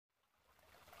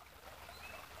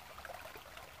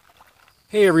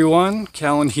Hey everyone,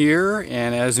 Callan here,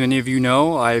 and as many of you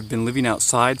know, I've been living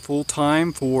outside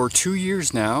full-time for 2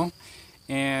 years now,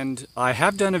 and I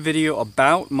have done a video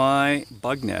about my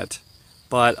bug net,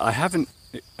 but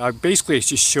I basically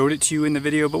just showed it to you in the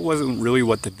video, but wasn't really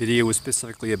what the video was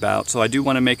specifically about. So I do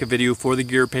want to make a video for the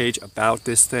gear page about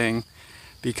this thing,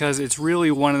 because it's really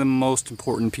one of the most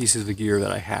important pieces of gear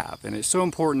that I have, and it's so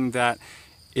important that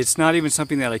it's not even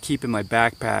something that I keep in my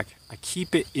backpack. I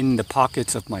keep it in the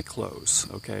pockets of my clothes,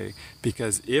 okay?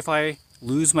 Because if I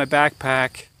lose my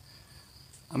backpack,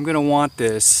 I'm gonna want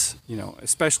this,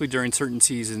 especially during certain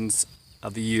seasons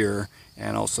of the year,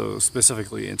 and also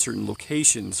specifically in certain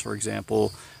locations, for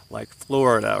example, like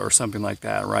Florida or something like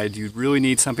that, right? You'd really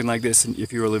need something like this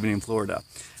if you were living in Florida.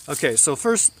 Okay, so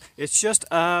first, it's just,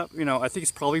 I think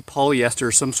it's probably polyester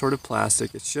or some sort of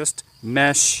plastic. It's just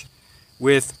mesh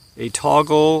with a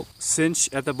toggle cinch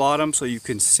at the bottom, so you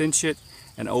can cinch it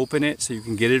and open it so you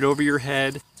can get it over your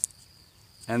head,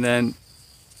 and then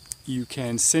you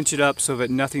can cinch it up so that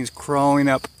nothing's crawling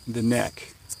up the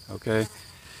neck. Okay,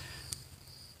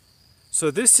 so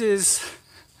this is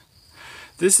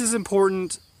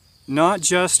important, not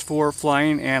just for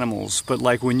flying animals, but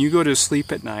like when you go to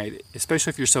sleep at night,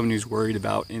 especially if you're someone who's worried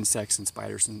about insects and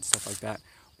spiders and stuff like that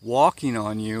walking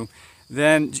on you,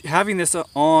 then having this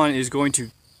on is going to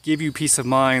give you peace of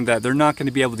mind that they're not going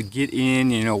to be able to get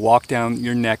in, walk down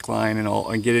your neckline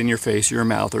and get in your face, your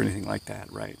mouth, or anything like that,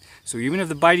 right? So even if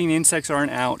the biting insects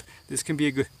aren't out, this can be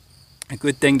a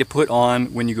good thing to put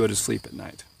on when you go to sleep at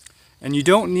night. And you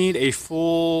don't need a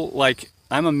full,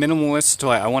 I'm a minimalist, so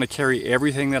I want to carry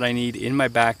everything that I need in my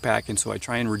backpack, and so I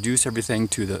try and reduce everything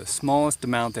to the smallest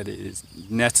amount that is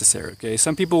necessary, okay?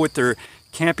 Some people with their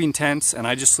camping tents, and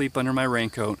I just sleep under my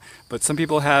raincoat, but some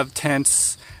people have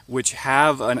tents which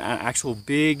have an actual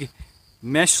big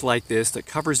mesh like this that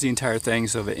covers the entire thing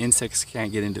so that insects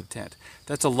can't get into the tent.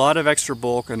 That's a lot of extra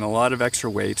bulk and a lot of extra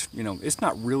weight. It's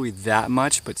not really that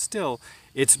much, but still,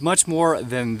 it's much more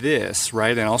than this,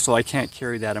 right? And also I can't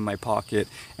carry that in my pocket.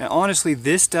 And honestly,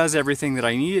 this does everything that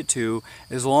I need it to,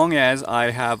 as long as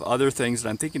I have other things that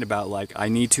I'm thinking about, like I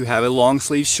need to have a long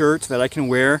sleeve shirt that I can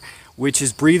wear, which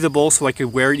is breathable, so I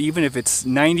could wear it even if it's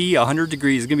 90, 100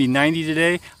 degrees. It's gonna be 90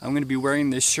 today. I'm gonna be wearing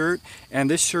this shirt, and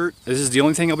this is the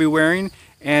only thing I'll be wearing,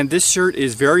 and this shirt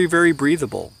is very, very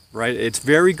breathable, right? It's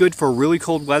very good for really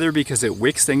cold weather because it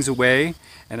wicks things away,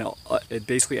 and it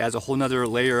basically adds a whole nother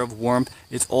layer of warmth.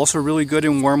 It's also really good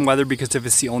in warm weather because if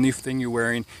it's the only thing you're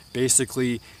wearing,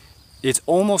 basically it's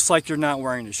almost like you're not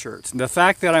wearing a shirt. The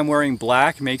fact that I'm wearing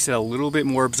black makes it a little bit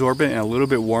more absorbent and a little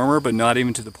bit warmer, but not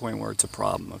even to the point where it's a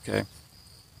problem, okay?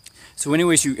 So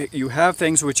anyways, you have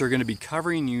things which are going to be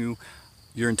covering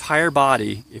your entire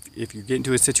body if you get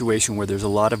into a situation where there's a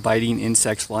lot of biting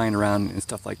insects flying around and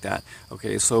stuff like that.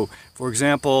 Okay, so for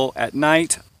example, at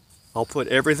night, I'll put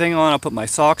everything on. I'll put my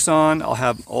socks on. I'll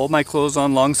have all my clothes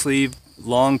on, long sleeve,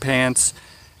 long pants.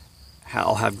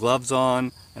 I'll have gloves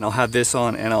on, and I'll have this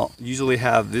on, and I'll usually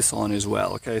have this on as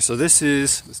well. Okay, so let's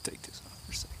take this off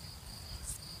for a second.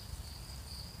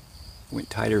 Went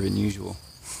tighter than usual.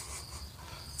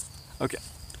 Okay,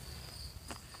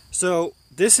 so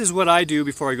this is what I do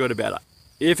before I go to bed.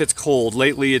 If it's cold,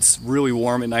 lately it's really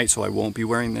warm at night, so I won't be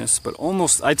wearing this, but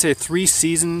almost, I'd say 3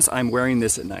 seasons I'm wearing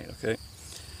this at night, okay?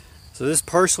 So this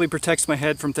partially protects my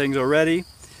head from things already,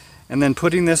 and then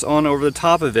putting this on over the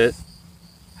top of it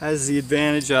has the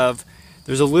advantage of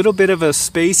there's a little bit of a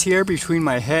space here between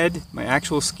my head, my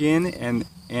actual skin,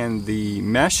 and the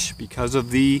mesh because of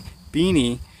the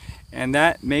beanie, and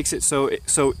that makes it so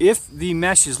if the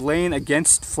mesh is laying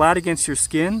flat against your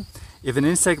skin, if an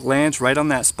insect lands right on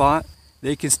that spot,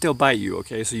 they can still bite you,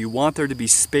 okay? So you want there to be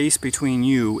space between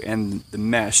you and the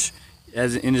mesh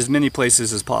in as many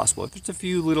places as possible. If there's a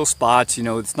few little spots,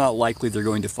 it's not likely they're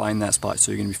going to find that spot,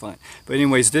 so you're going to be fine. But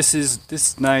anyways, this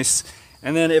is nice.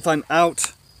 And then if I'm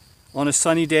out on a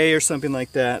sunny day or something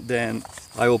like that, then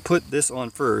I will put this on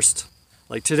first.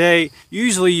 Like today,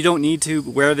 usually you don't need to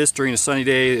wear this during a sunny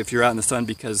day if you're out in the sun,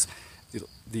 because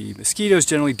the mosquitoes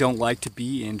generally don't like to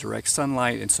be in direct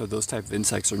sunlight, and so those type of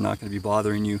insects are not going to be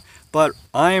bothering you. But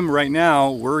there's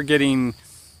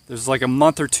like a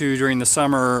month or two during the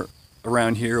summer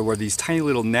around here where these tiny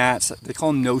little gnats, they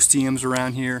call them no-see-ums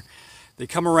around here, they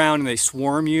come around and they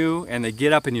swarm you, and they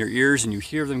get up in your ears, and you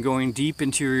hear them going deep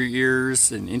into your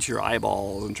ears and into your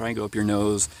eyeballs and try and go up your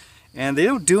nose. And they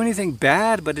don't do anything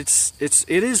bad, but it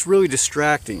is really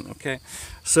distracting, okay?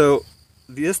 So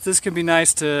this can be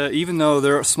nice to, even though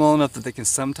they're small enough that they can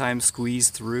sometimes squeeze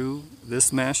through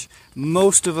this mesh,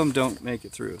 most of them don't make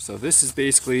it through. So this is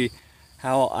basically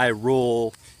how I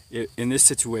roll in this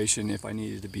situation if I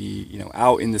needed to be,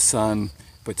 out in the sun,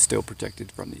 but still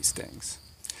protected from these things.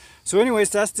 So anyways,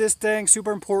 that's this thing.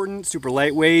 Super important, super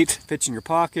lightweight, fits in your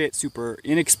pocket, super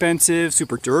inexpensive,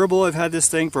 super durable. I've had this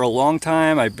thing for a long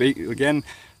time. Again,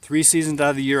 3 seasons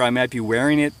out of the year I might be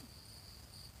wearing it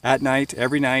at night,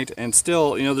 every night, and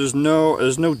still, there's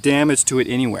no damage to it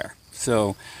anywhere.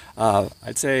 So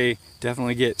I'd say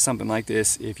definitely get something like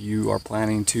this if you are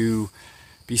planning to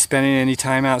be spending any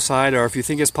time outside, or if you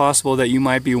think it's possible that you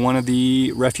might be one of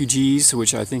the refugees,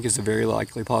 which I think is a very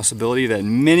likely possibility, that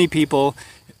many people,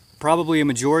 probably a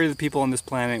majority of the people on this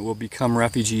planet, will become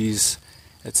refugees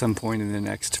at some point in the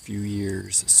next few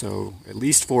years. So at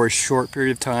least for a short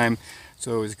period of time.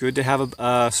 So it's good to have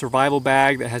a survival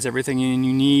bag that has everything you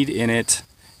need in it.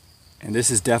 And this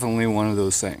is definitely one of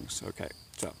those things. Okay,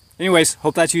 so anyways,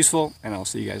 hope that's useful, and I'll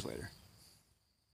see you guys later.